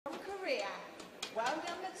World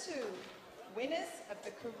number 2, winners of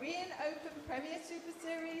the Korean Open Premier Super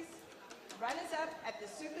Series, runners-up at the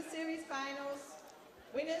Super Series finals,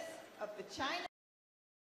 winners of the China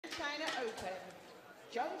Open,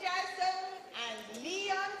 Jung Jae and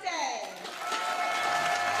Yong Dae.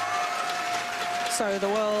 So the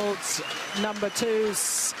world's number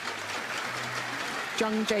 2s,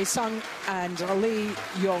 Jung Jae and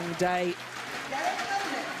Yong Dae.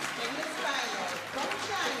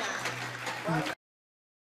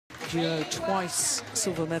 Duo twice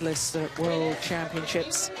silver medalist at World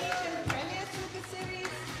Championships.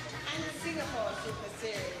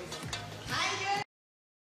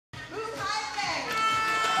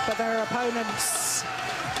 But their opponents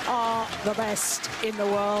are the best in the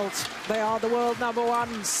world. They are the world number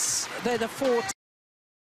 1s. They're the 4th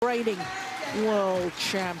reigning world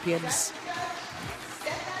champions.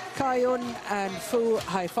 Kai-yun and Fu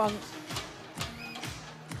Haifeng.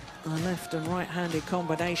 A left and right-handed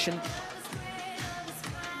combination.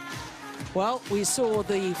 Well, we saw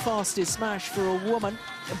the fastest smash for a woman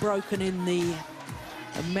broken in the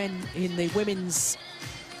women's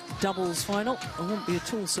doubles final. I won't be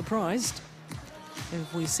at all surprised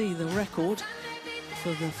if we see the record for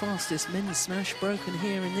the fastest men's smash broken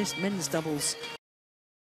here in this men's doubles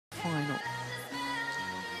final.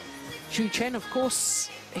 Xu Chen, of course,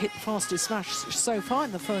 hit the fastest smash so far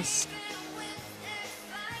in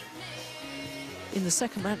the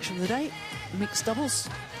second match of the day, mixed doubles.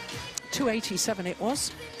 287 it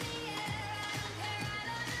was.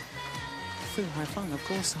 Fu Haifeng, of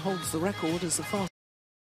course, holds the record as the fastest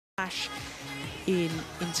smash in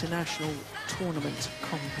international tournament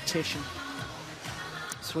competition.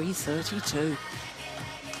 3:32.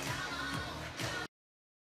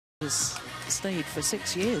 Has stayed for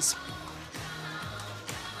 6 years.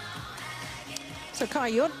 So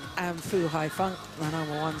Kai-yun and Fu Haifeng, the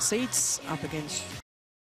number 1 seeds, up against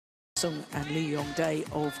Sung and Yong Dae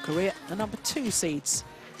of Korea, the number 2 seeds.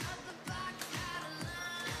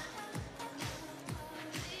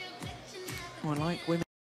 More like women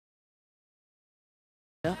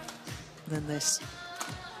than this.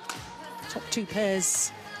 Top 2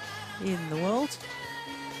 pairs in the world.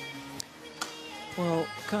 Well,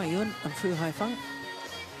 Kai-yun and Fu Haifeng,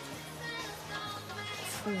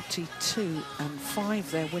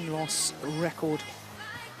 42-5, their win-loss record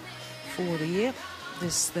for the year.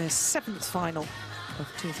 This is their 7th final of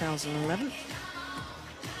 2011.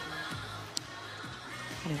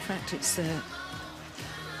 And in fact, it's their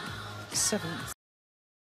 7th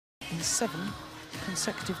in 7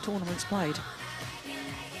 consecutive tournaments played.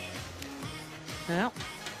 Now,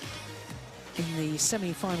 in the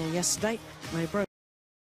semi-final yesterday, they broke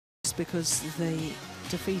because they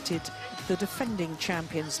defeated the defending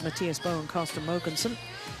champions Matthias Boe and Carsten Mogensen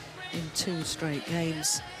in 2 straight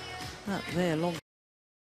games. At their long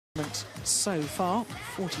tournament so far,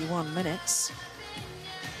 41 minutes.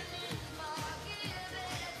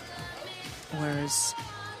 Whereas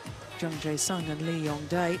Jung Jae and Yong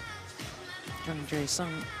Dae, Jung Jae,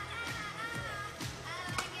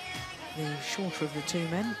 the shorter of the 2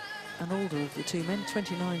 men and older of the 2 men,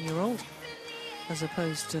 29-year-old, as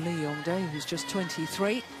opposed to Yong Dae, who's just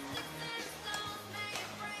 23.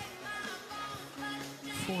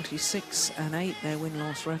 46-8 their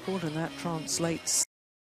win-loss record, and that translates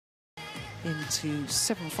into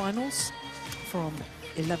 7 finals from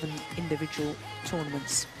 11 individual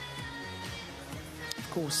tournaments. Of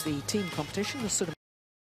course, the team competition was sort of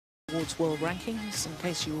towards world rankings, in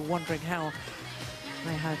case you were wondering how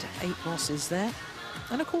they had 8 losses there.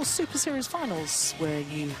 And of course, Super Series finals, where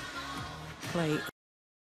you play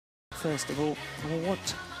first of all. Well,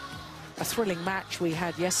 what a thrilling match we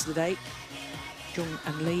had yesterday. Jung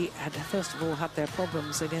and Lee had first of all had their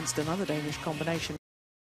problems against another Danish combination,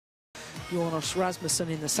 Jonas Rasmussen,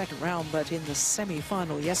 in the 2nd round, but in the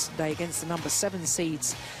semi-final yesterday against the number 7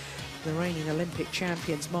 seeds, the reigning Olympic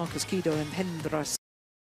champions Marcus Kido and Hendras,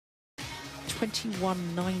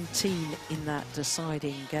 21-19 in that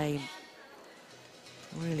deciding game.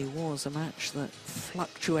 Really was a match that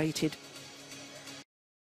fluctuated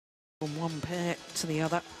from one pair to the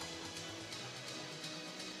other.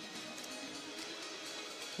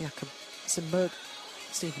 Jakob Simberg,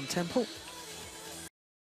 Stephen Temple,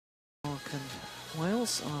 Mark and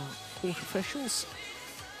Wales are court officials.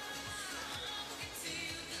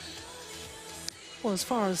 Well, as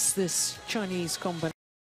far as this Chinese combination,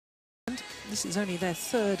 this is only their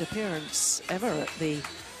 3rd appearance ever at the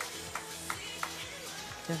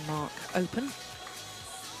Denmark Open.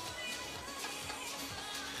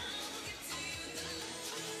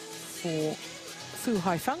 For Fu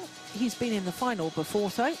Haifeng, he's been in the final before,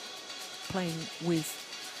 though, playing with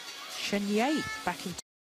Jung back in.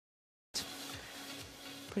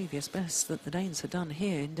 Previous best that the Danes had done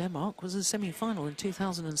here in Denmark was a semi-final in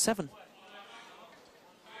 2007.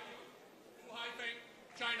 Haifeng,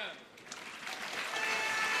 China.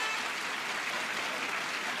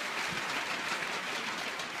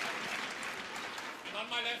 And on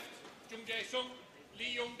my left, Jung Jae,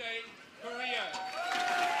 Yong Dae, Korea.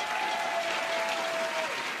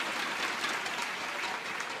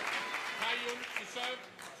 To serve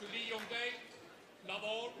to Yong Dae, love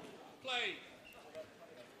all, play.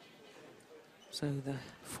 So the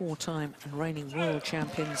four-time and reigning world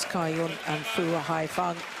champions Kai-Yun and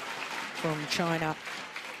Haifeng from China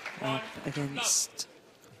up against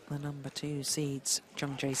the number 2 seeds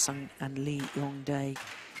Jung Jae and Yong Dae.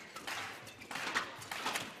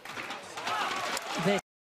 This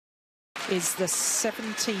is the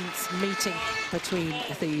 17th meeting between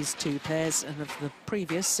these two pairs, and of the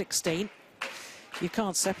previous 16, you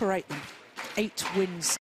can't separate them. 8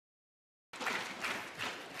 wins.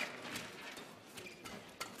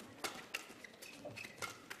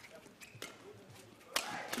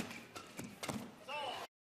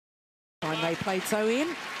 Time they played so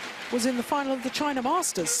in was in the final of the China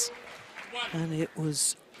Masters, and it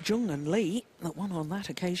was Jung and Lee that won on that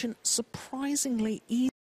occasion, surprisingly easy.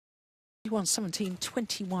 17,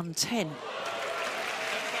 21, 10.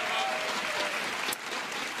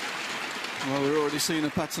 Well, we're already seeing a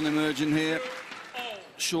pattern emerging here.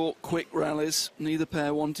 Short, quick rallies, neither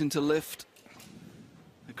pair wanting to lift.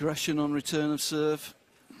 Aggression on return of serve.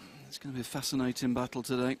 It's going to be a fascinating battle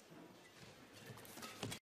today.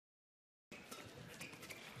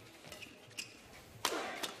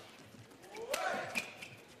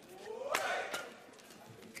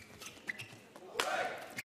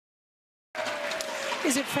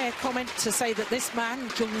 Is it fair comment to say that this man,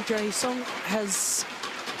 Jung Jae, has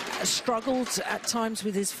struggled at times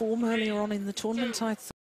with his form earlier on in the tournament? I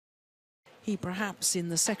thought he perhaps in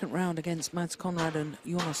the second round against Mads Conrad and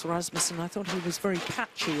Jonas Rasmussen, I thought he was very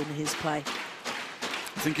patchy in his play.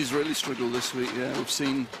 I think he's really struggled this week, yeah. We've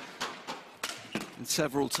seen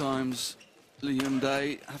several times Yong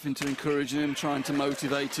Dae having to encourage him, trying to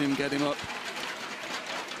motivate him, get him up.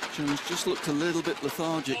 Jung's just looked a little bit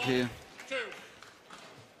lethargic here.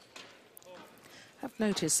 I've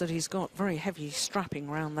noticed that he's got very heavy strapping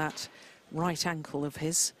around that right ankle of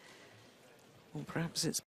his. Or perhaps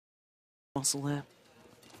it's muscle there.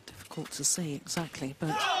 Difficult to see exactly,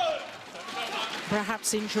 but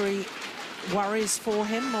perhaps injury worries for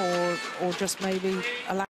him, or just maybe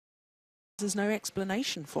there's no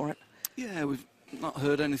explanation for it. Yeah, we've not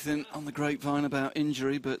heard anything on the grapevine about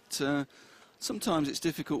injury, but sometimes it's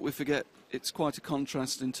difficult. We forget it's quite a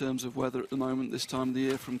contrast in terms of weather at the moment, this time of the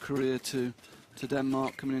year, from Korea to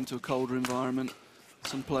Denmark, coming into a colder environment.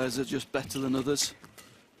 Some players are just better than others.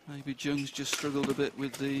 Maybe Jung's just struggled a bit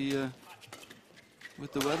with the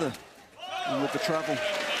weather and with the travel.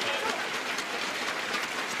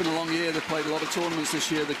 It's been a long year. They've played a lot of tournaments this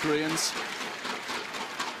year, the Koreans.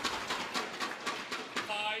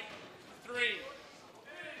 5-3.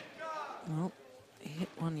 Well, he hit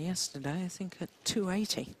one yesterday, I think at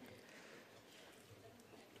 280.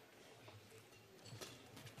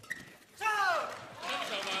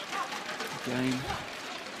 Again,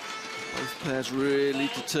 both pairs really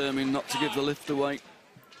determined not to give the lift away.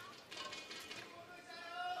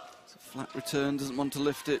 It's a flat return, doesn't want to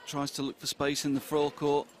lift it, tries to look for space in the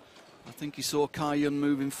forecourt. I think he saw Kai-Yun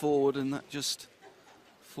moving forward, and that just...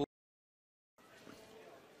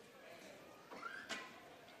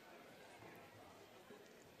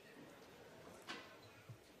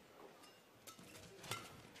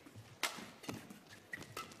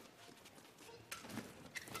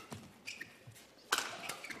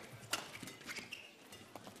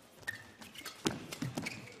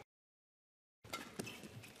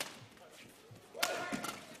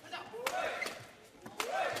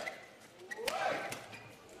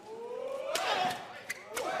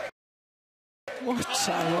 What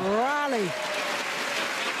a rally.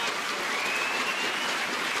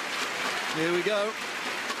 Here we go.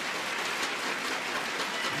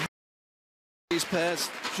 These pairs,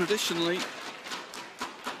 traditionally,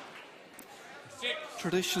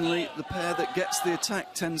 the pair that gets the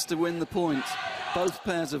attack tends to win the point. Both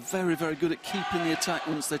pairs are very, very good at keeping the attack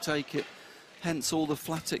once they take it. Hence all the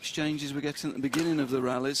flat exchanges we're getting at the beginning of the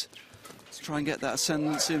rallies. Let's try and get that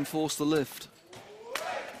ascendancy and force the lift.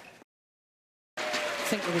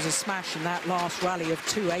 I think there was a smash in that last rally of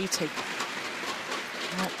 280.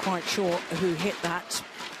 Not quite sure who hit that.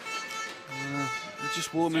 They're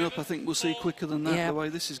just warming up. I think we'll see quicker than that, the way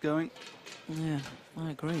this is going. Yeah,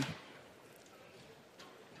 I agree.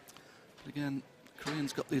 But again,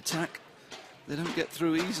 Koreans got the attack. They don't get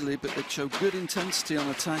through easily, but they show good intensity on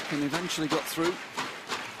attack and eventually got through.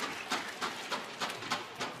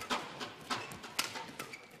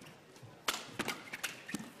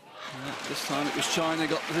 This time it was China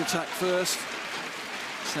got the attack first.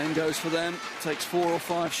 Same goes for them. Takes 4 or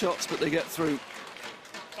 5 shots, but they get through.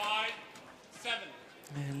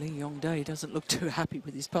 5-7. Lee Yong Dae doesn't look too happy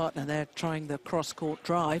with his partner there, trying the cross-court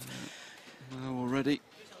drive. Well, already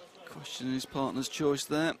questioning his partner's choice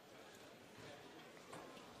there.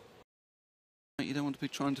 You don't want to be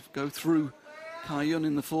trying to go through Kai Yun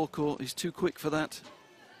in the forecourt. He's too quick for that.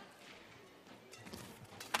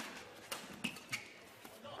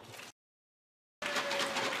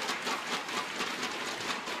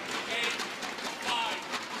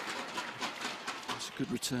 That's a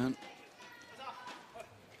good return.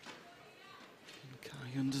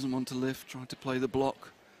 Kai Yun doesn't want to lift, trying to play the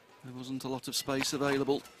block. There wasn't a lot of space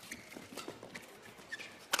available.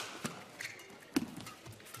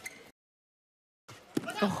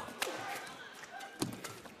 Oh.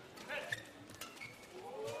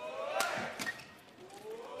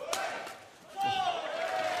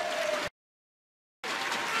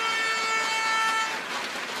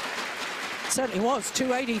 Certainly was,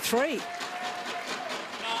 283. 9-5.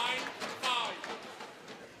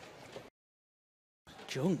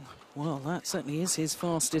 Jung, well, that certainly is his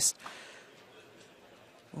fastest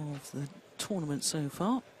of the tournament so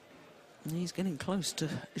far. And he's getting close to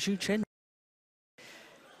Zhu Chen.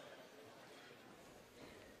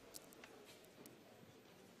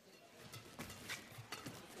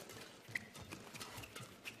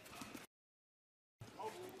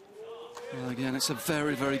 Well, again, it's a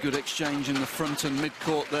very, very good exchange in the front and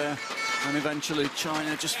mid-court there. And eventually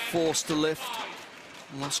China just forced to lift.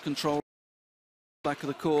 Lost control back of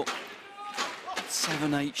the court.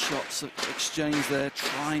 7-8 shots exchanged there,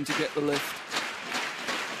 trying to get the lift.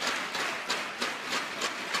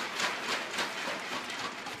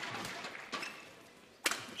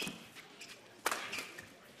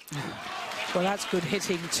 Well, that's good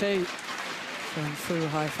hitting too from Fu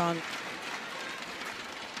Haifeng.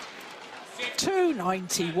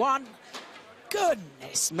 291.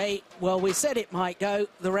 Goodness me. Well, we said it might go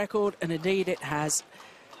the record, and indeed it has.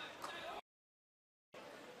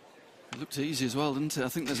 It looked easy as well, didn't it? I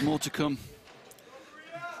think there's more to come.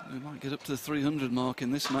 We might get up to the 300 mark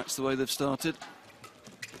in this match, the way they've started.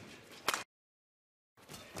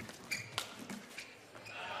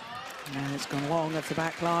 And it's gone long at the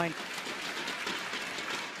back line.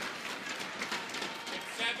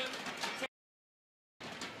 7.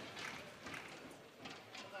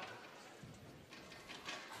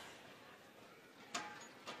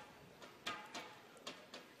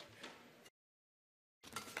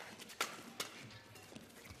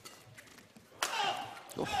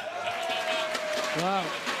 Wow.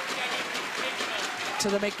 To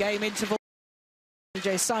the mid-game interval. Jung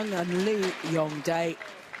Jae and Lee Yong Dae.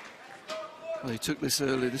 Well, he took this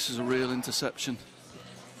early. This is a real interception.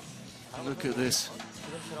 Look at this.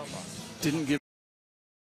 Didn't give.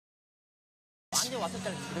 You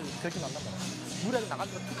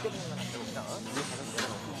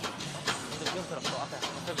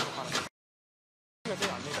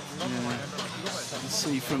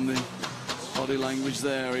see from the body language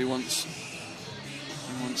there, he wants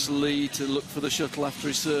Lee to look for the shuttle after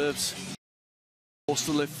he serves. Forced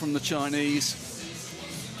to lift from the Chinese.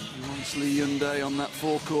 He wants Lee Yong Dae on that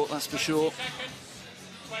forecourt, that's for sure.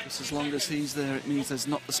 Because as long as he's there, it means there's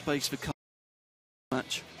not the space for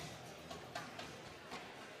match.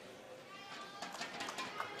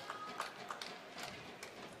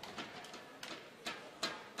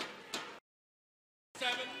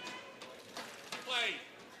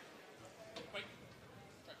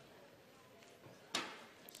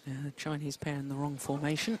 The Chinese pair in the wrong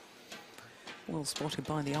formation. Well spotted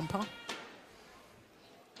by the umpire.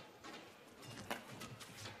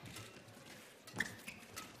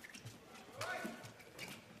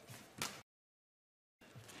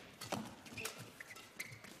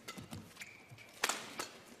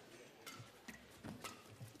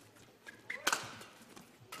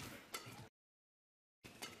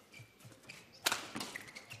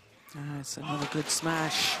 That's another good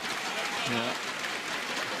smash. Yeah.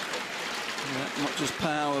 Yeah, not just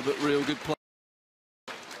power, but real good play.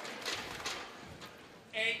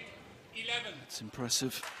 8-11. It's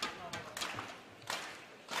impressive.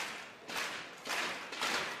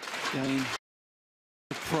 Again,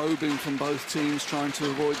 probing from both teams, trying to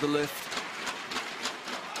avoid the lift.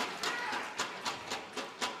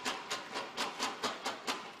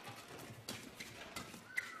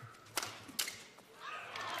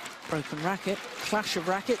 Broken racket, clash of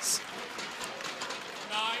rackets.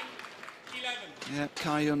 Yeah,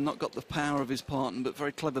 Kai-Yun not got the power of his partner, but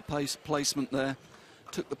very clever placement there.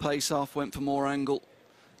 Took the pace off, went for more angle.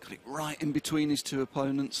 Got it right in between his two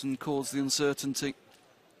opponents and caused the uncertainty.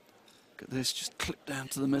 Look at this, just clipped down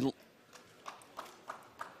to the middle.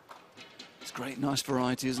 It's great, nice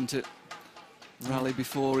variety, isn't it? Rally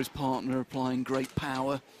before his partner applying great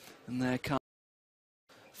power, and there Kai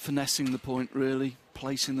finessing the point really,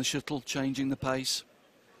 placing the shuttle, changing the pace.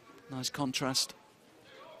 Nice contrast.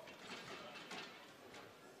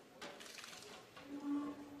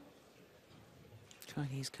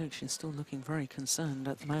 Chinese coach is still looking very concerned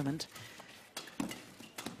at the moment.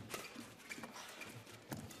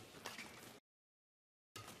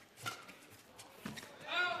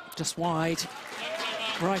 Just wide.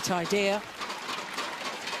 Right idea.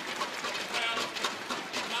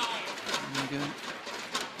 There we go.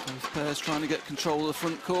 Both pairs trying to get control of the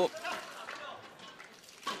front court.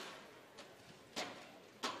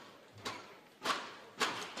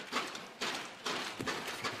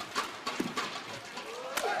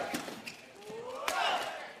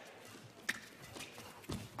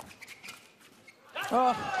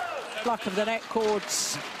 Oh, luck of the net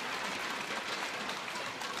cords.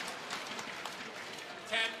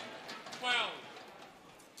 10-12.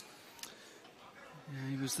 Yeah,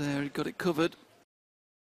 he was there, he got it covered.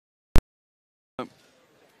 You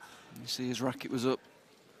see his racket was up.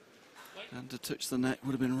 And to touch the net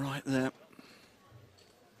would have been right there.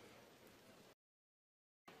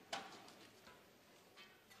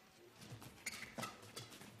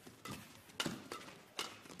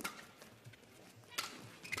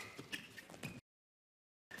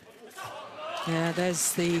 Yeah,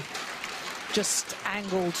 there's the just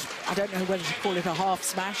angled, I don't know whether to call it a half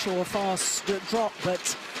smash or a fast drop,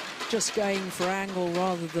 but just going for angle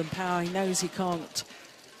rather than power. He knows he can't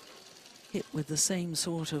hit with the same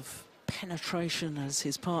sort of penetration as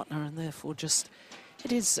his partner, and therefore just,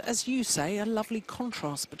 it is, as you say, a lovely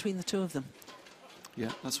contrast between the two of them.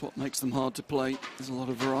 Yeah, that's what makes them hard to play. There's a lot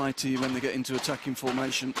of variety when they get into attacking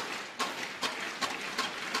formation.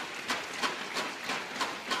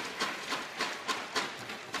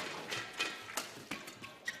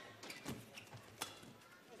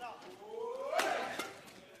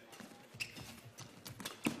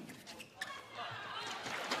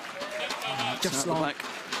 Just long. Back.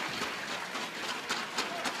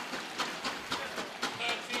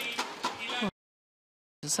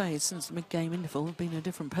 To say, since the mid-game interval, have been a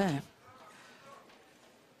different pair.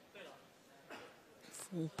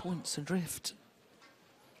 4 points adrift.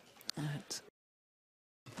 At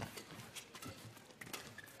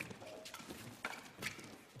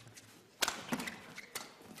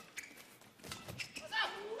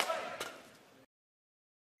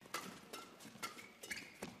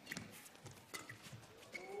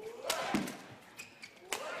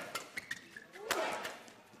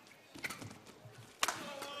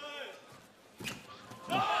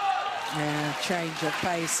change of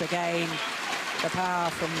pace again. The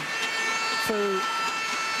power from Fu.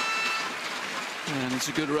 And it's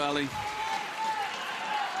a good rally.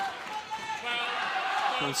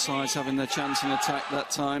 Both sides having their chance in attack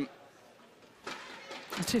that time.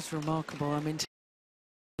 It is remarkable. I mean, to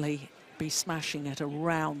be smashing at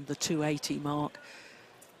around the 280 mark.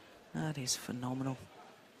 That is phenomenal.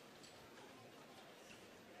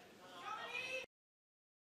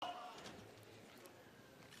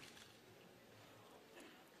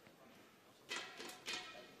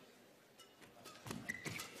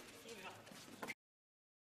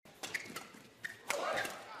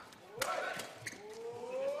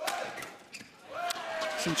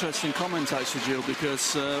 It's an interesting comment actually, Jill,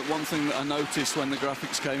 because one thing that I noticed when the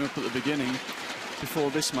graphics came up at the beginning,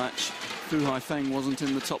 before this match, Fu Haifeng wasn't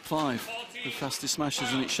in the top 5, the fastest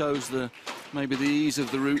smashers, and it shows maybe the ease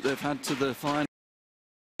of the route they've had to the final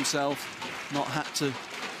himself, not had to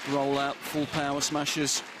roll out full power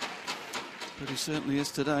smashes, but he certainly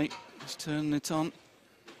is today. He's turning it on.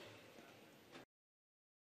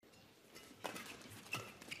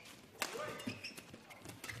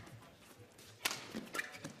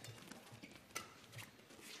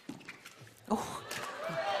 Oh,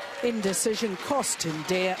 indecision cost him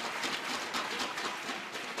dear. 15-12.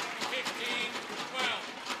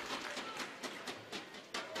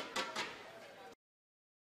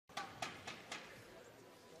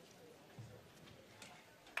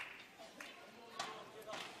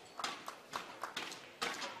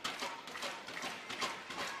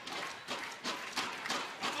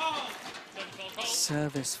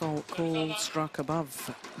 Service fault call, struck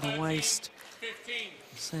above the waist, 15.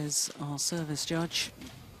 says our service judge.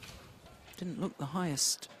 Didn't look the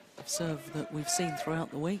highest serve that we've seen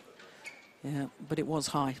throughout the week. Yeah, but it was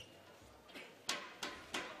high.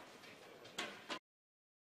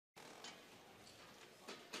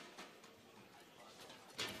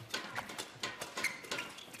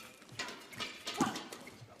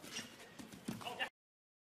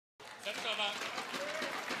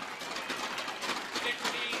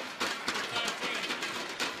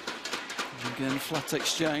 Again, flat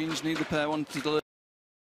exchange. Neither pair wanted to deliver.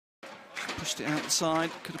 Pushed it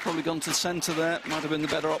outside. Could have probably gone to the centre there. Might have been the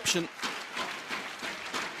better option.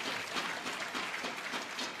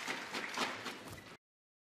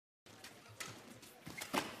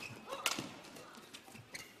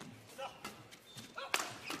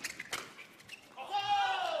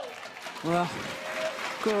 Well,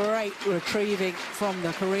 great retrieving from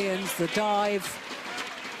the Koreans. The dive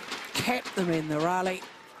kept them in the rally.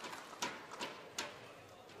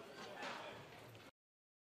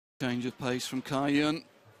 Change of pace from Kai Yun.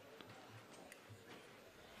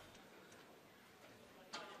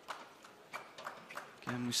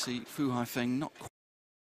 Again, we see Fu Haifeng not quite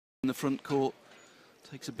in the front court.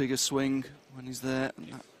 Takes a bigger swing when he's there,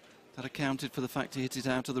 and that accounted for the fact he hit it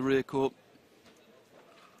out of the rear court.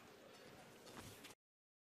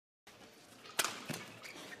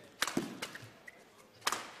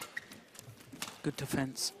 Good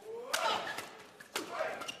defence.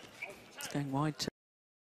 It's going wide too.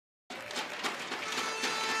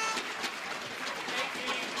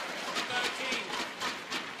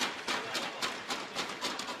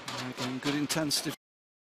 Again, good intensity.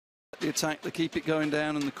 The attack, they keep it going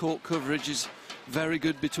down, and the court coverage is very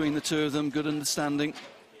good between the two of them. Good understanding.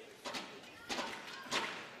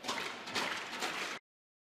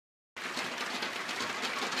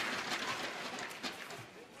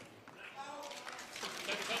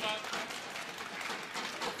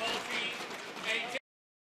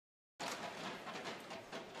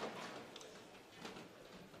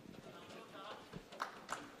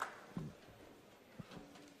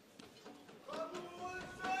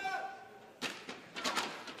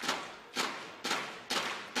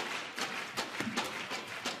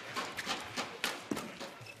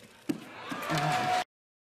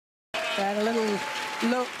 And a little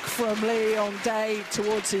look from Yong Dae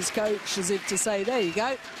towards his coach as if to say, there you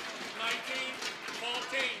go. 19-14.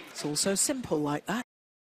 It's all so simple like that.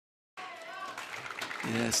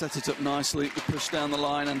 Yeah, set it up nicely. The push down the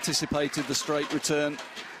line, anticipated the straight return.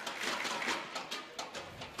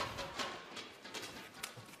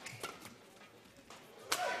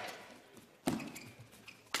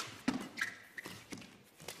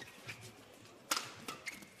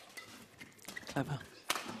 Clever.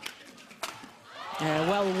 Yeah,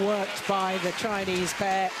 well worked by the Chinese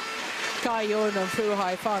pair. Kai Yun and Fu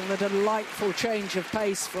Haifeng. A delightful change of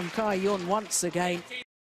pace from Kai Yun once again.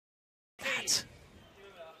 That.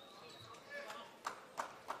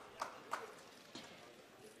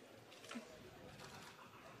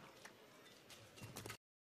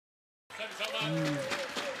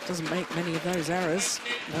 Doesn't make many of those errors,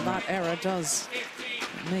 but that error does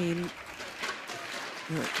mean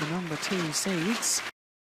that the number 2 seeds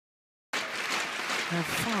have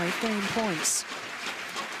 5 game points.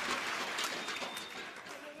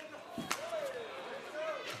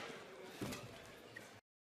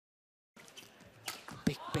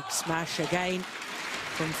 Big smash again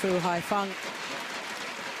from Fu Haifeng.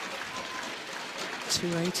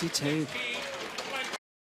 282.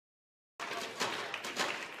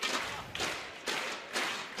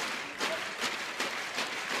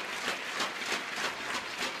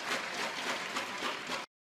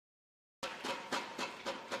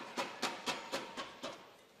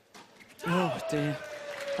 Oh dear.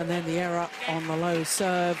 And then the error on the low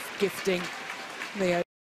serve, gifting the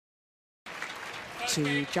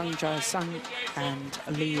to Jung Jae and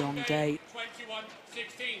Yong Dae.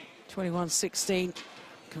 21-16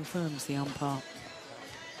 confirms the umpire.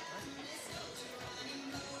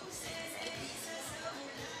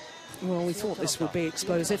 Well, we thought this would be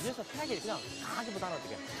explosive,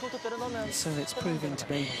 so it's proving to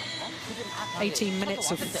be. 18 minutes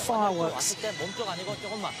of fireworks.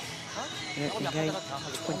 Yeah, in game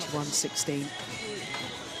 21-16.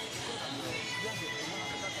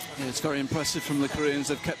 Yeah, it's very impressive from the Koreans.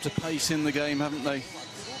 They've kept a pace in the game, haven't they?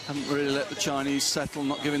 Haven't really let the Chinese settle,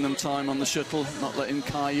 not giving them time on the shuttle, not letting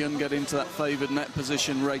Kai Yun get into that favoured net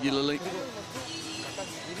position regularly.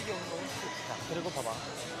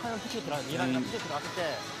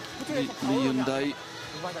 Yong Dae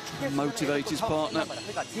motivate his partner.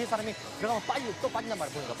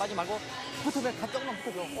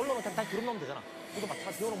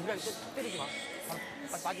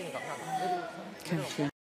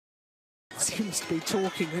 Seems to be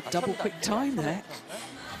talking at double quick time there.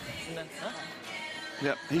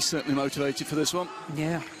 Yep, he's certainly motivated for this one.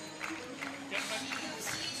 Yeah.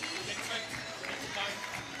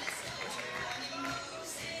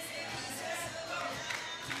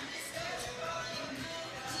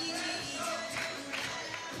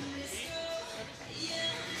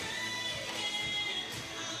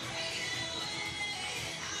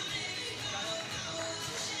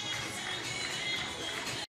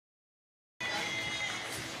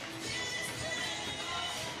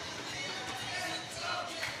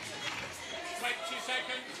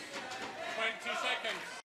 seconds. 20 seconds.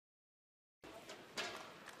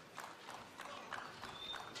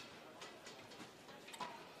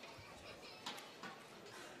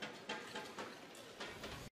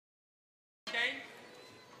 Game.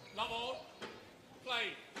 Love all.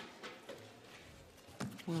 Play.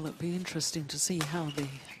 Well, it'd be interesting to see how the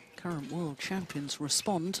current world champions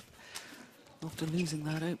respond after losing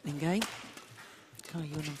that opening game. Kai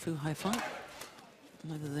Yun and Fu Haifeng.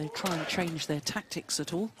 Whether they try and change their tactics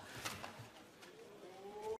at all.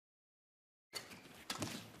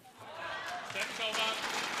 Steps over.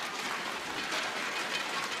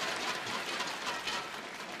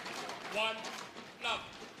 1 love.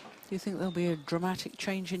 Do you think there'll be a dramatic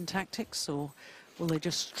change in tactics, or will they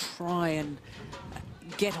just try and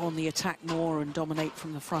get on the attack more and dominate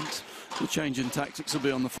from the front? The change in tactics will be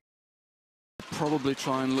on the front. Probably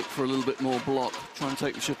try and look for a little bit more block. Try and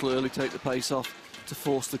take the shuttle early, take the pace off to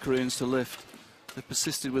force the Koreans to lift. They've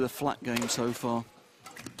persisted with a flat game so far.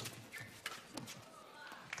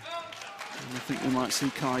 And I think we might see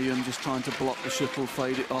Kai Yun just trying to block the shuttle,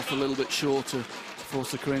 fade it off a little bit shorter to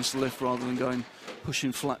force the Koreans to lift rather than going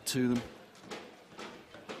pushing flat to them.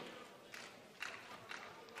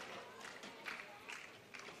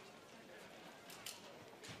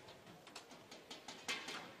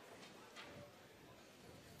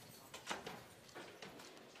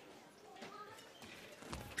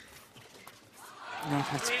 No,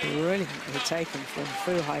 that's brilliantly taken from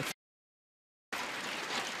Fu Haifeng.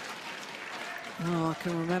 Oh, I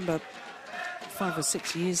can remember 5 or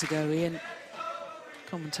 6 years ago, Ian,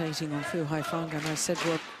 commentating on Fu Haifeng, and I said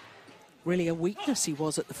what really a weakness he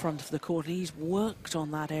was at the front of the court. He's worked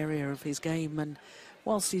on that area of his game, and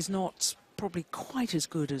whilst he's not probably quite as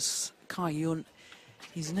good as Kai Yun,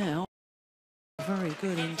 he's now very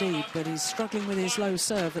good indeed, but he's struggling with his low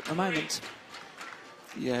serve at the moment.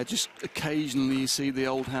 Yeah, just occasionally you see the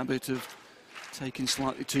old habit of taking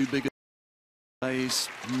slightly too big. He's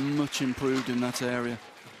much improved in that area.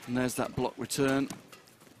 And there's that block return.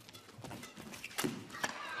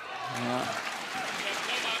 Yeah.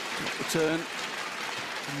 Block return.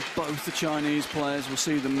 And both the Chinese players, will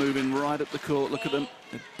see them moving right up the court. Look at them.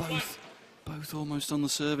 They're both almost on the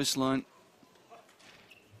service line.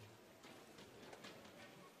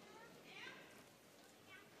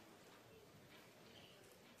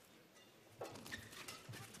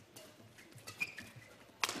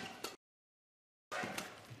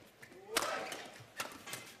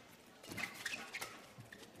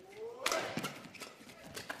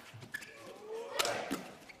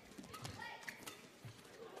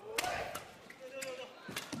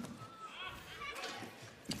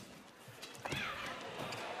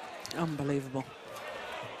 Unbelievable.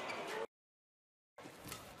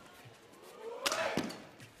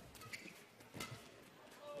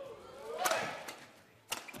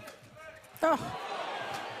 Oh.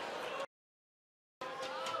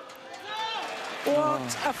 What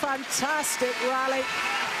a fantastic rally.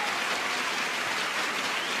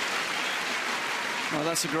 Well,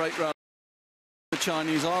 that's a great rally. The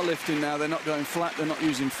Chinese are lifting now. They're not going flat. They're not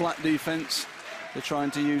using flat defense. They're trying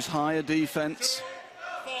to use higher defense.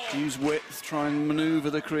 Use width, try and maneuver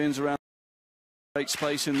the Koreans around, great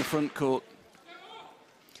space in the front court.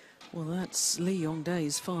 Well, that's Yong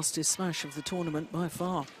Dae's fastest smash of the tournament by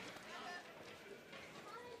far.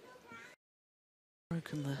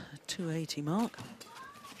 Broken the 280 mark.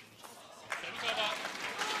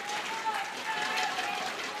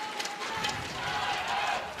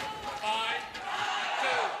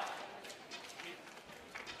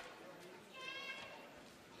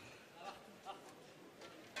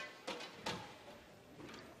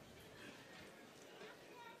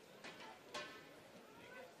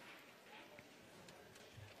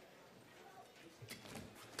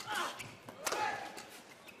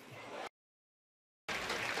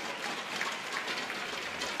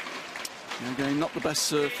 Again, not the best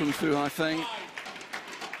serve from Fu Haifeng.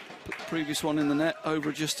 Put the previous one in the net,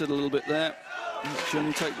 over-adjusted a little bit there.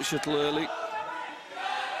 Jung take the shuttle early.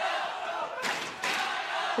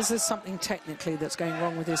 Is there something technically that's going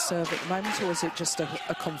wrong with his serve at the moment, or is it just a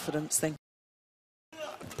confidence thing?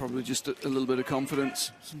 Probably just a little bit of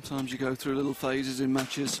confidence. Sometimes you go through little phases in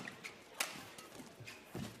matches.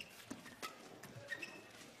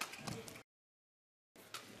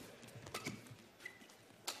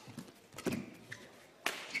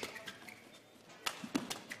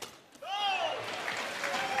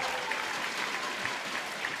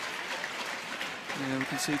 Yeah, we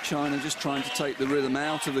can see China just trying to take the rhythm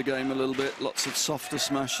out of the game a little bit. Lots of softer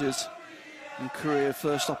smashes. And Korea,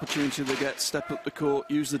 first opportunity they get, step up the court,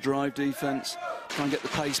 use the drive defense, try and get the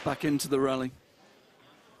pace back into the rally.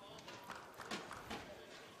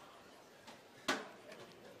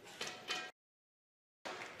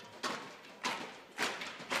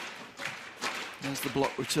 There's the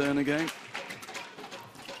block return again.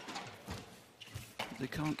 They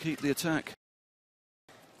can't keep the attack.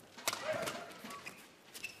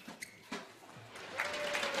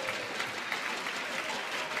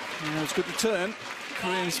 Yeah, it's a good return.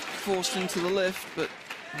 Koreans forced into the lift, but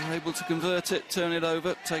are able to convert it, turn it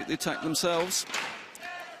over, take the attack themselves.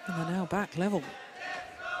 And they're now back level.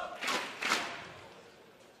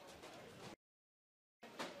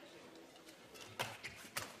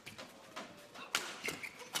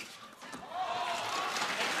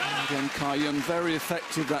 And again, Kai-Yun very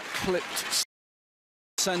effective, that clipped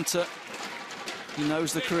centre. He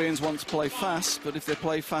knows the Koreans want to play fast, but if they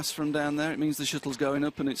play fast from down there, it means the shuttle's going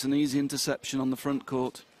up and it's an easy interception on the front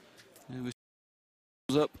court. It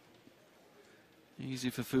was up. Easy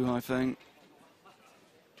for Fu Haifeng.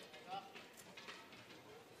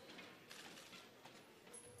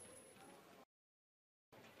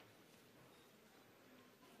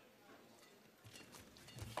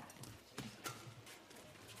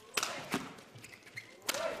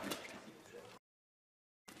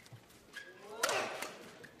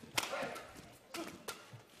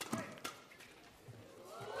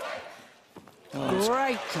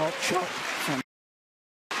 Great drop shot.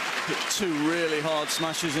 Hit two really hard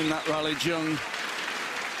smashes in that rally, Jung,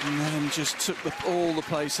 and then just took all the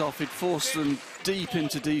pace off. He'd forced them deep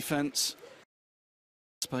into defence.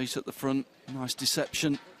 Space at the front, nice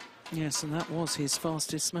deception. Yes, and that was his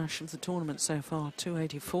fastest smash of the tournament so far,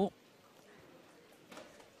 284.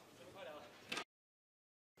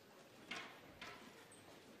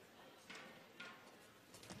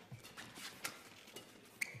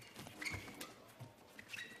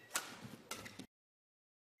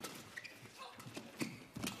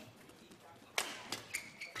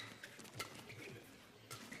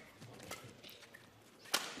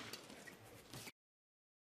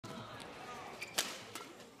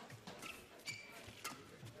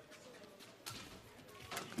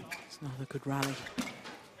 Another good rally.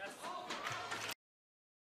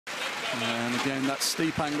 And again, that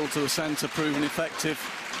steep angle to the centre proving effective,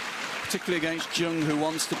 particularly against Jung, who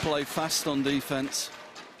wants to play fast on defence.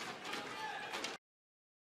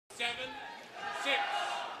 7-6.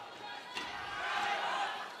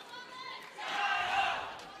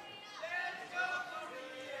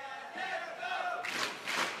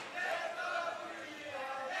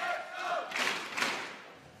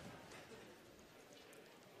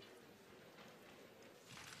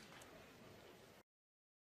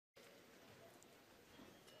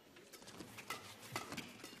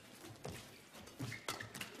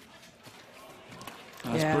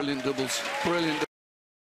 That's brilliant doubles, brilliant.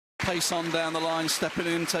 Pace on down the line, stepping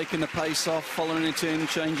in, taking the pace off, following it in,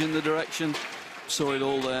 changing the direction. Saw it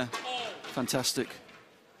all there. Fantastic.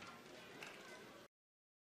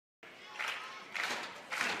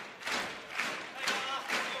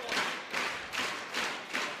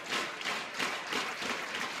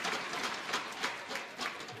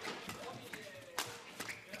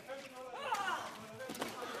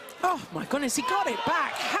 Oh my goodness, he got it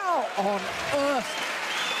back. How on earth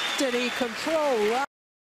did he control that?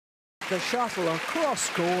 The shuttle across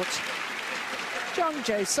court. Jung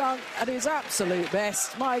Jae at his absolute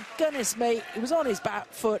best. My goodness me, he was on his back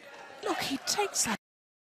foot. Look, he takes that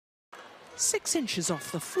 6 inches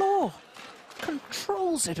off the floor.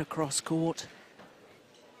 Controls it across court.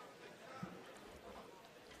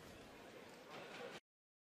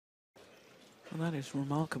 Well, that is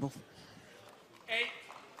remarkable.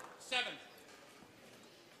 8-7.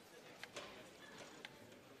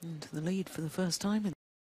 Into the lead for the first time in the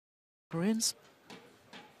Koreans.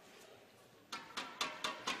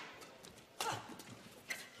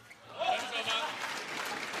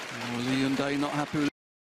 Yong Dae not happy with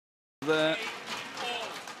there.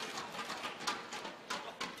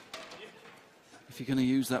 If you're going to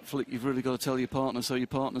use that flick, you've really got to tell your partner so your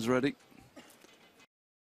partner's ready.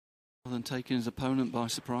 Rather than taking his opponent by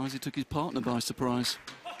surprise, he took his partner by surprise.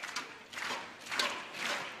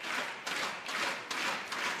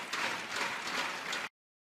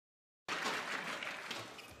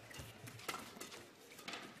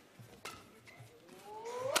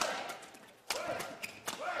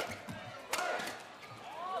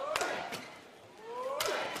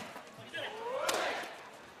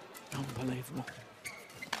 Unbelievable.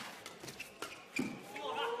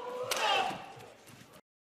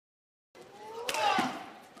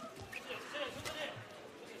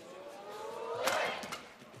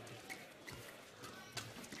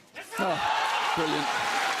 Oh, brilliant.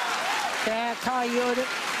 Yeah, Kai-Yun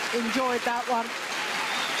enjoyed that one.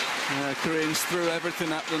 Koreans threw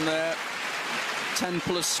everything at them there.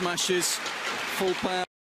 10+ smashes, full power.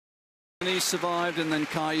 He survived, and then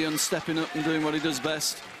Kai-Yun stepping up and doing what he does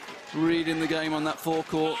best, reading the game on that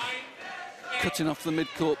forecourt, cutting off the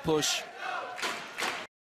mid-court push.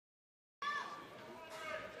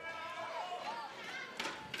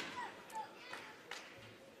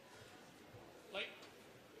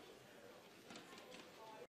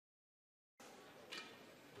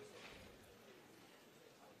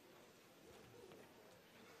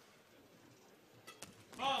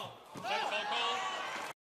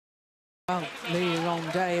 Well, Yong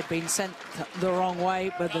Dae had been sent the wrong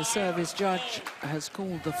way, but the service judge has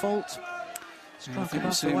called the fault. I think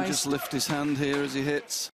we've seen him just lift his hand here as he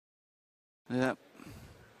hits. Yeah.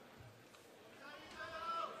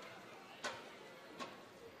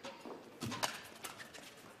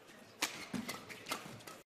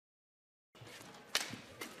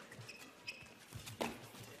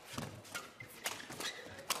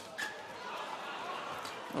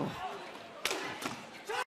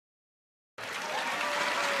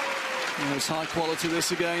 It's high quality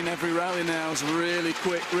this again. Every rally now is really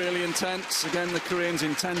quick, really intense. Again, the Koreans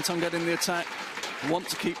intent on getting the attack, want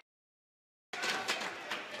to keep.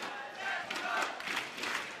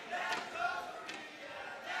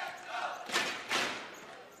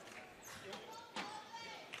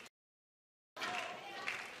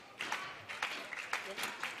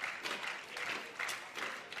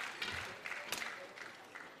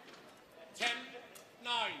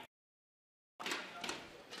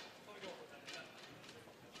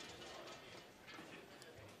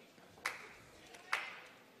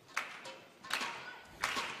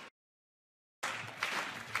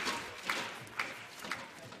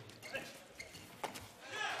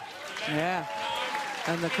 Yeah,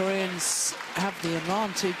 and the Koreans have the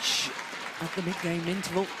advantage at the mid-game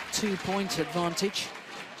interval, 2-point advantage.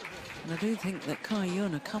 And I do think that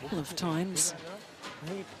Kai-Yun a couple of times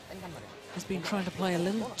has been trying to play a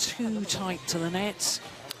little too tight to the net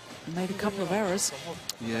and made a couple of errors.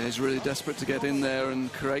 Yeah, he's really desperate to get in there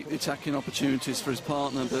and create the attacking opportunities for his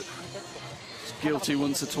partner, but he's guilty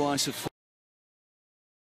once or twice of.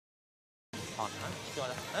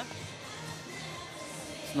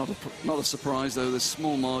 Not a surprise, though. There's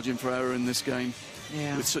small margin for error in this game.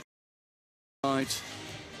 Yeah. With such right,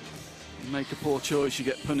 you make a poor choice, you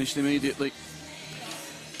get punished immediately.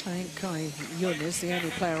 I think Kai-Yun is the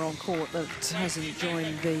only player on court that hasn't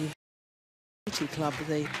joined the City Club,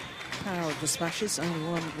 the power of the smashes. Only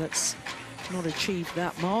one that's not achieved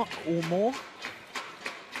that mark or more.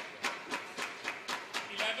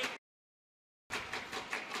 11.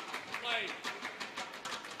 Play.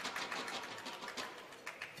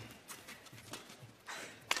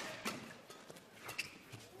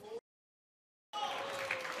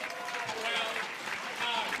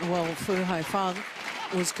 Well, Haifeng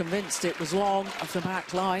was convinced it was long of the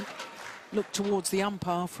back line. Looked towards the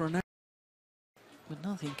umpire for an error, but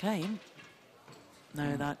nothing came.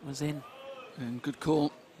 No, that was in. And good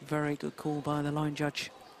call. Very good call by the line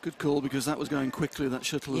judge. Good call, because that was going quickly, that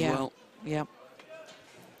shuttle as well. Yeah.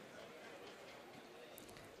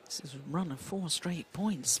 This is a run of 4 straight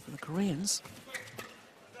points for the Koreans.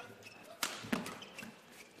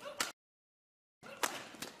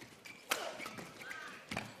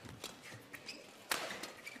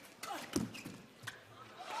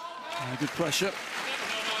 Good pressure.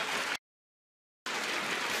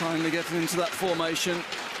 Finally getting into that formation.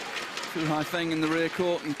 Haifeng in the rear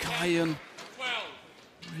court, and Kai-Yun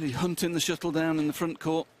really hunting the shuttle down in the front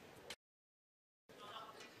court.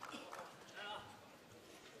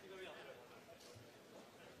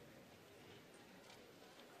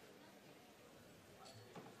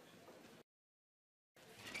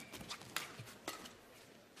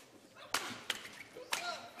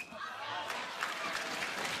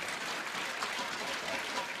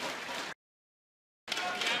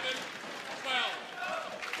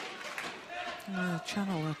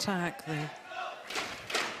 Channel attack.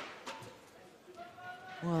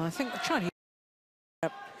 Well, I think the Chinese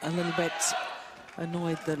are a little bit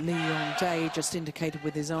annoyed that Yong Dae just indicated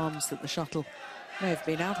with his arms that the shuttle may have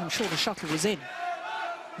been out. I'm sure the shuttle was in.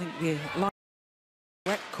 I think the line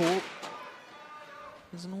correct call.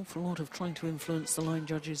 There's an awful lot of trying to influence the line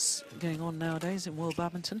judges going on nowadays in world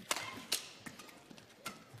badminton.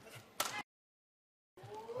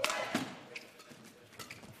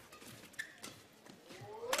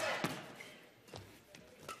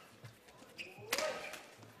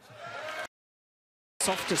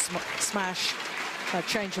 Softer smash, a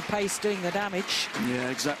change of pace doing the damage. Yeah,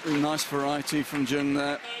 exactly. Nice variety from Jung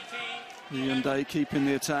there. Yong Dae keeping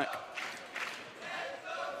the attack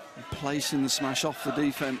and placing the smash off the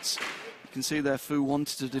defence. You can see there Fu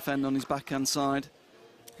wanted to defend on his backhand side.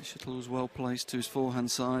 The shuttle was well placed to his forehand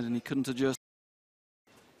side and he couldn't adjust.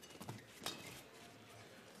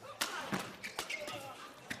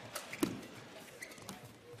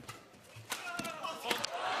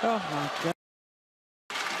 Oh my God.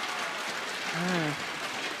 Yeah.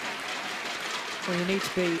 Well, you need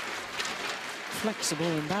to be flexible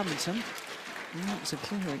in badminton. And that's a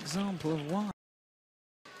clear example of why.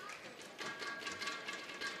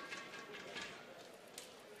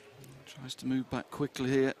 Tries to move back quickly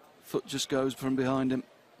here. Foot just goes from behind him.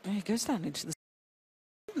 Yeah, he goes down into the...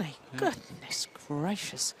 doesn't he? Yeah. Goodness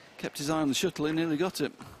gracious. Kept his eye on the shuttle, he nearly got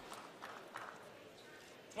it.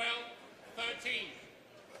 12-13.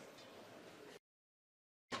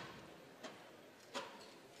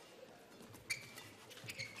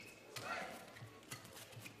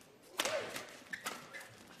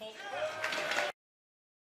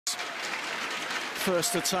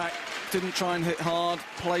 First attack, didn't try and hit hard,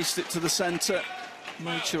 placed it to the centre,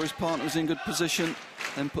 made sure his partner was in good position,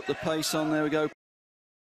 then put the pace on. There we go.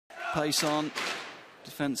 Pace on,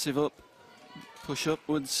 defensive up, push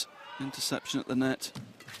upwards, interception at the net.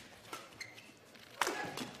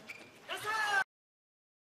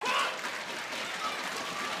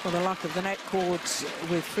 Well, the luck of the net cords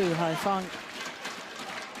with Fu Haifeng.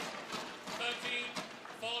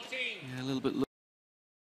 13-14. Yeah, a little bit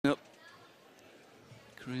up.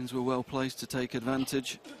 Koreans were well placed to take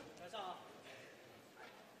advantage.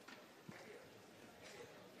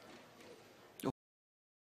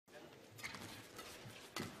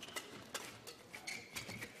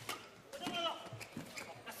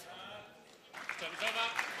 Turns over.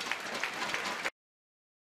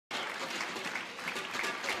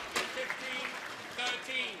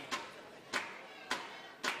 15-13.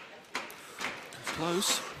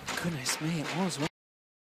 Close. Goodness me, it was.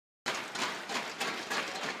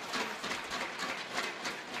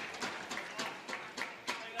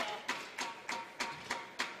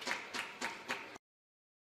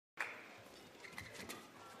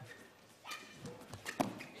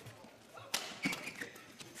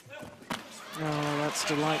 Oh, that's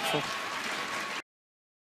delightful.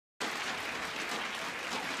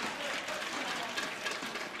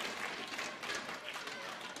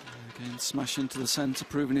 Again, smash into the centre,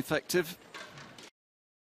 proving effective.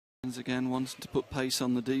 Once again, wanting to put pace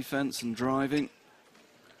on the defence and driving.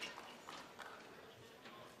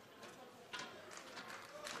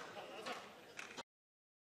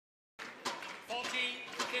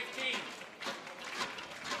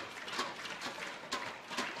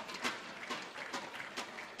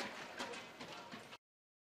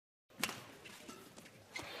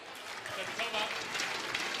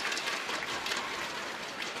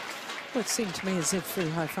 Well, it seemed to me as if Fu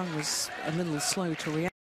Haifeng was a little slow to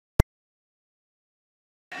react.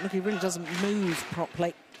 Look, he really doesn't move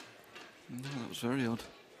properly. No, that was very odd.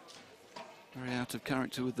 Very out of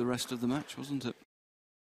character with the rest of the match, wasn't it?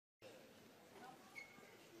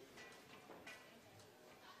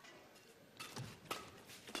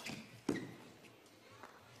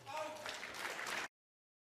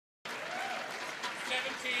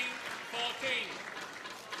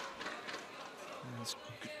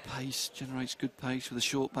 Good pace, generates good pace with a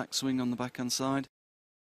short backswing on the backhand side.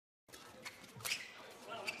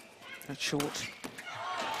 That's short.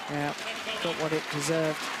 Yeah, got what it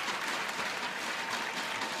deserved.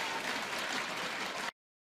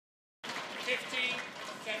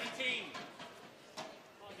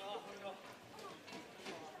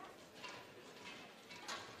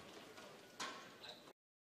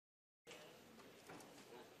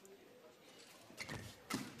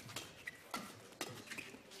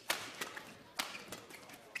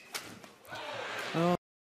 Oh,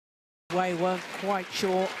 Wei weren't quite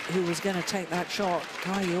sure who was going to take that shot.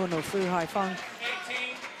 Kai Yun or Fu Haifeng.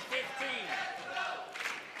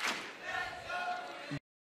 18-15.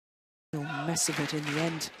 Real mess of it in the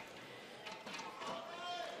end.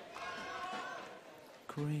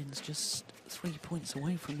 Koreans just 3 points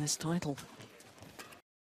away from this title.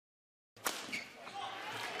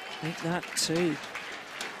 Make that 2.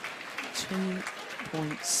 2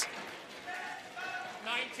 points.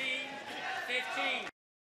 19-15.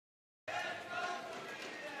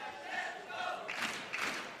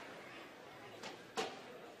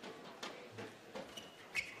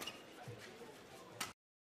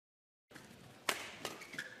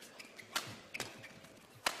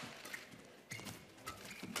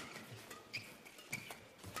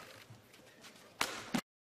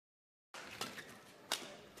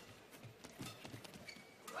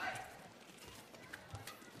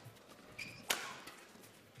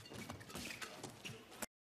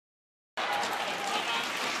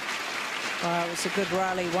 It was a good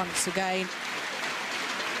rally once again.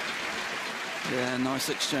 Yeah, nice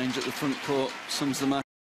exchange at the front court. Sums the match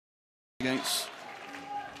against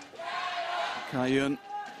Kaiyun.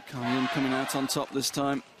 Kaiyun coming out on top this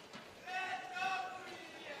time.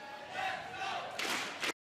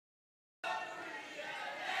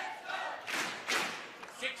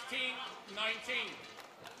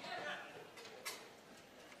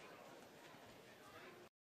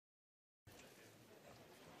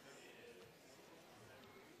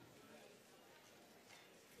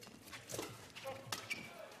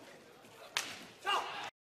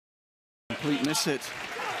 Complete miss hit.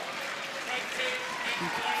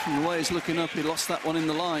 From the way he's looking up, he lost that one in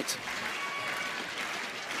the light.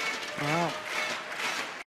 Wow.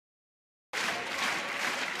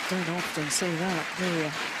 Don't often see that, do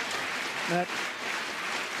you? But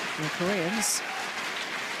the Koreans,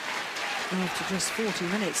 after just 40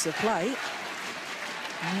 minutes of play,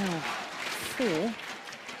 now 4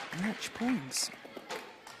 match points.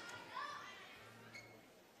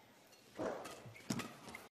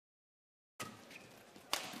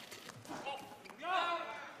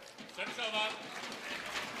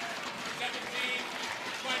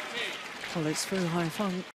 Well, it's through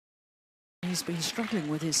Haifeng. He's been struggling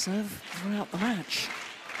with his serve throughout the match.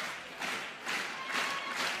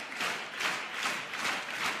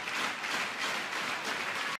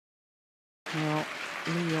 Well,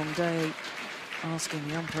 Yong Dae asking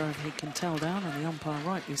the umpire if he can tell down, and the umpire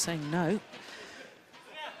rightly saying no.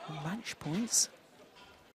 Match points.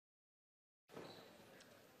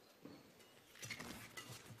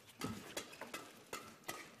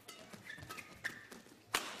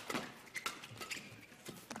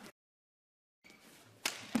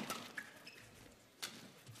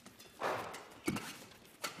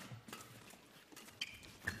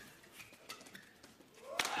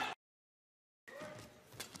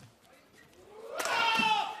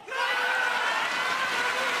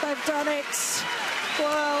 They've done it.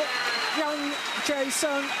 Well, Jung Jae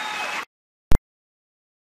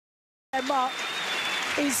Denmark,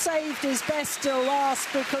 he saved his best till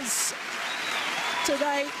last, because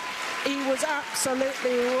today he was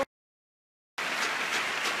absolutely wrong.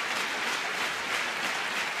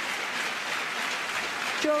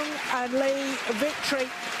 Jung and Lee victory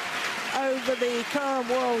over the current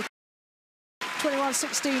world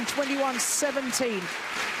 21-16, 21-17.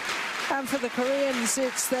 And for the Koreans,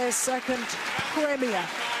 it's their second Premier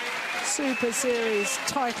Super Series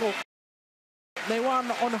title. They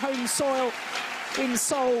won on home soil in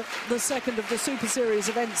Seoul, the second of the Super Series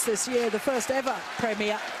events this year, the first ever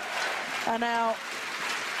Premier. And now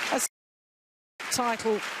a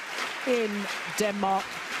title in Denmark.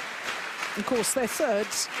 Of course, their third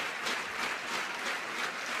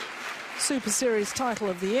Super Series title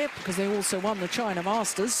of the year, because they also won the China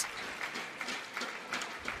Masters.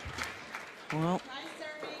 Well,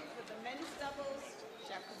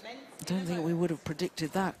 I don't think we would have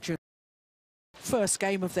predicted that during the first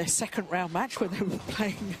game of their second round match when they were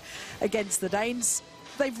playing against the Danes.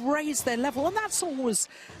 They've raised their level, and that's always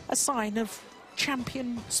a sign of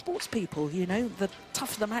champion sports people, you know. The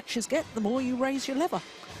tougher the matches get, the more you raise your level.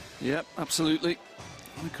 Yep, absolutely.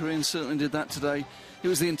 The Koreans certainly did that today. It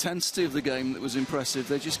was the intensity of the game that was impressive.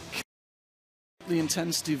 They just kept the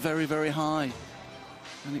intensity very, very high.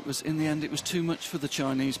 And it was, in the end, it was too much for the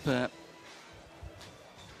Chinese pair.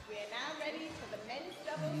 We are now ready for the men's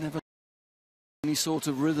doubles. Never any sort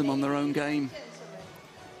of rhythm on their own game.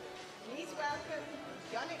 Please welcome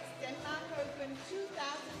Yonex Denmark Open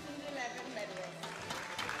 2011 medalists.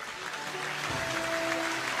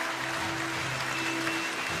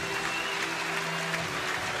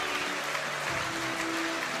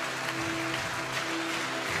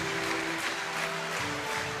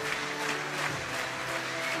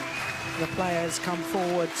 The players come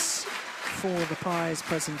forwards for the prize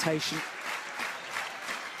presentation.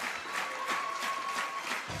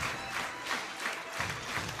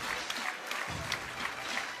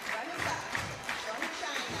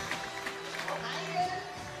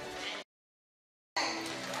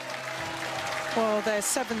 Well, their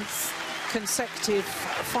 7th consecutive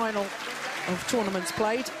final of tournaments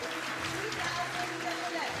played.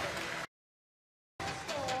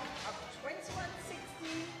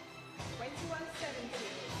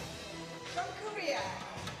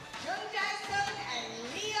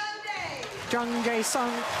 Jung Jae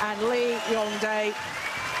and Lee Yong Dae,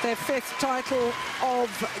 their 5th title of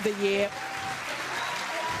the year,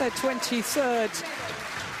 their 23rd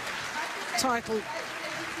title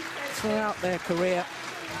throughout their career,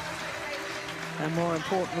 and more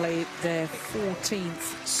importantly, their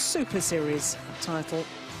 14th Super Series title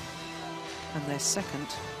and their 2nd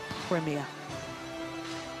Premier.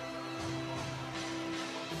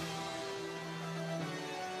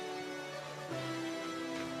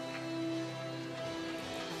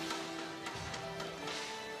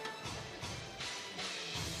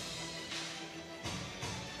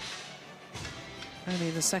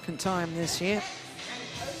 Only the second time this year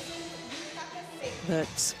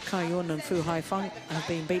that Kai Yun and Fu Haifeng have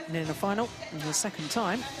been beaten in a final, and the second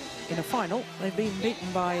time in a final they've been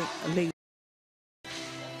beaten by Lee.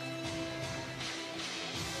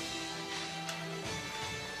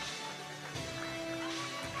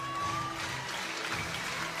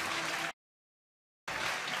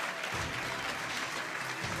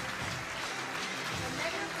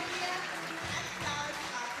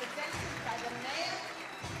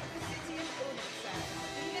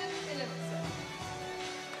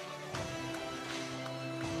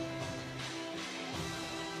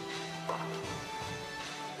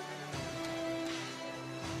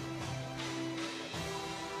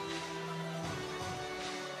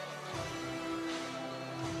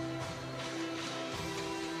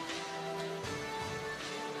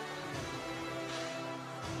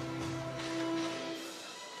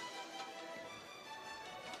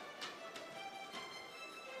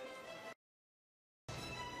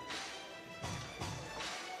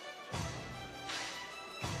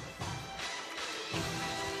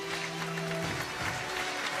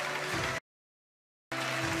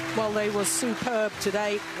 Well, they were superb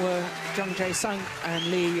today, were Jung Jae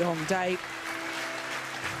and Yong Dae.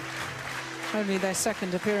 Only their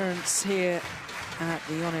second appearance here at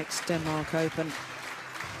the Yonex Denmark Open.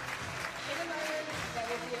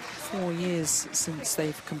 4 years since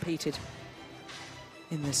they've competed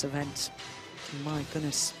in this event. My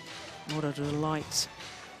goodness, what a delight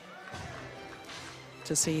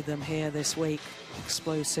to see them here this week.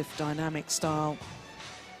 Explosive, dynamic style.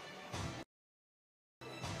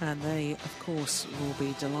 And they, of course, will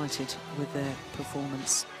be delighted with their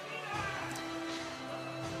performance.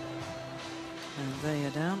 And they are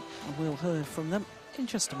down, and we'll hear from them in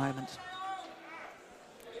just a moment.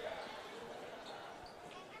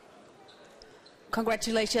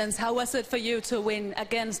 Congratulations. How was it for you to win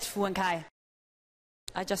against Fu and Kai?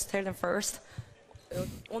 I just tell them first.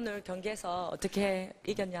 오늘 경기에서 어떻게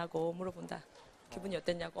이겼냐고 물어본다. 기분이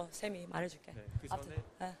어땠냐고 쌤이 말해줄게.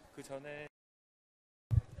 네,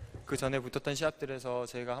 그 전에 붙었던 시합들에서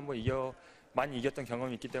제가 한번 많이 이겼던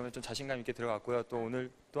경험이 있기 때문에 좀 자신감 있게 들어갔고요. 또 오늘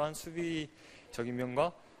또한 수비적인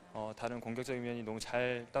면과 다른 공격적인 면이 너무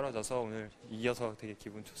잘 떨어져서 오늘 이겨서 되게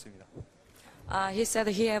기분 좋습니다. He said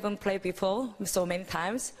he haven't played before so many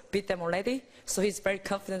times, beat them already, so he's very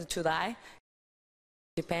confident today.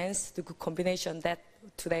 Depends the good combination that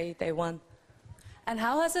today they won. And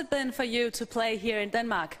how has it been for you to play here in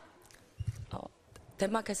Denmark?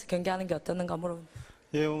 덴마크에서 경기하는 게 어떠는가 물어본다.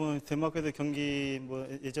 예, 오늘 덴마크에서 경기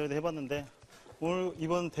예전에도 해봤는데 오늘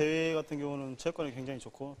이번 대회 같은 경우는 체육관이 굉장히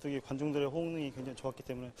좋고 특히 관중들의 호응이 굉장히 좋았기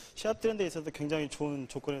때문에 시합 뛰는 데 있어서 굉장히 좋은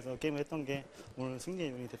조건에서 게임을 했던 게 오늘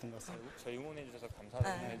승리의 요인이 됐던 것 같습니다. 저희 응원해 주셔서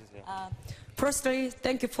감사하다고 해주세요. Firstly,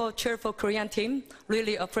 thank you for cheer for Korean team.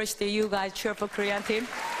 Really appreciate you guys cheer for Korean team.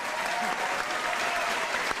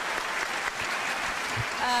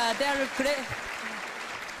 They're great.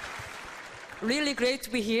 Really great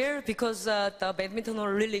to be here because the badminton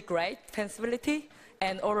are really great, fancifulity,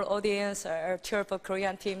 and all audience are cheer for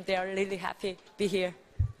Korean team. They are really happy to be here.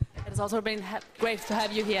 It's also been great to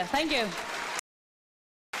have you here. Thank you.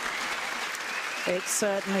 It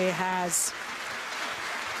certainly has.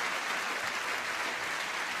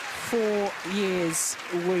 4 years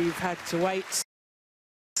we've had to wait.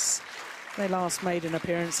 They last made an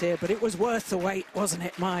appearance here, but it was worth the wait, wasn't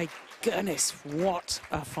it? My goodness, what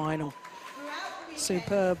a final.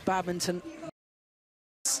 Superb badminton,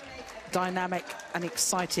 dynamic and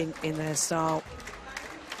exciting in their style.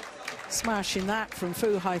 Smashing that from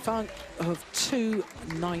Fu Haifeng of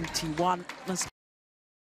 291. That's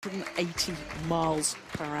 180 miles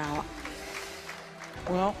per hour.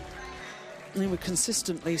 Well, they were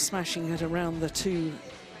consistently smashing at around the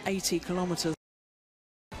 280 kilometres